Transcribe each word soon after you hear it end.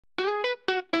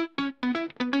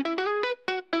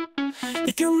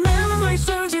If your memory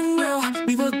serves you well,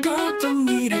 we were going to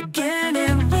meet again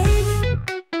and wait.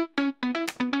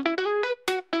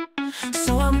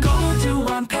 So I'm going to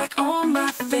unpack all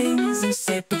my things and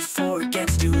say before it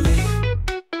gets too late.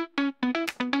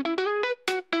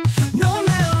 No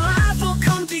matter, life will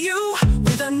come to you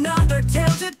with another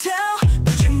tale to tell,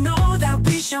 but you know that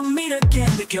we shall meet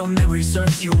again if your memory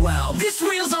serves you well. This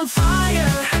wheel's on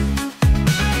fire,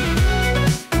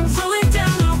 rolling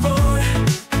down the road.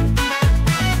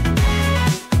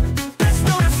 Let's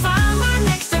notify my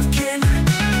next of kin.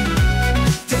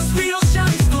 This wheel shall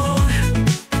explode.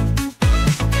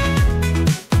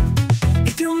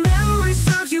 If your memory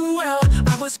serves you well,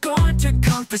 I was going to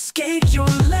confiscate your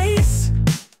lace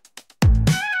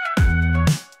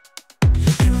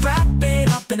and wrap it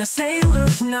up in a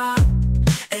sailor's knot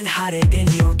and hide it in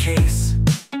your case.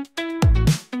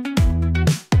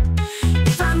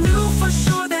 If I knew for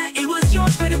sure that it was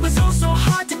yours, but it was oh so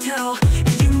hard to tell,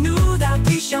 and you knew that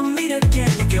we shall meet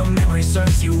again if your memory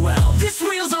serves you well. This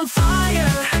wheel's on fire,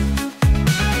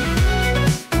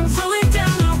 rolling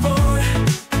down the road.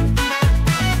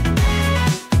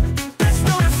 Let's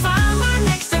notify my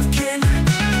next of kin.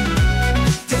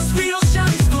 This wheel shall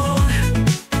explode.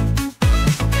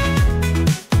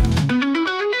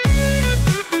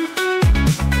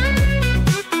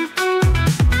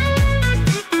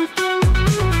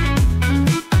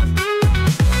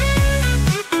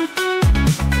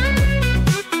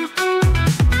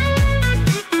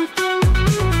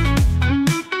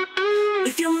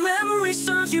 If your memory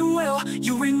serves you well,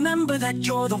 you remember that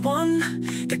you're the one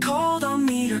that called on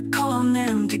me to call on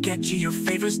them to get you your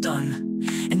favors done.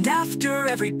 And after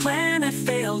every plan had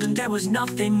failed and there was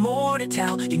nothing more to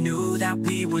tell, you knew that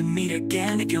we would meet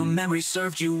again if your memory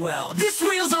served you well. This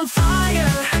wheel's on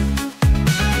fire,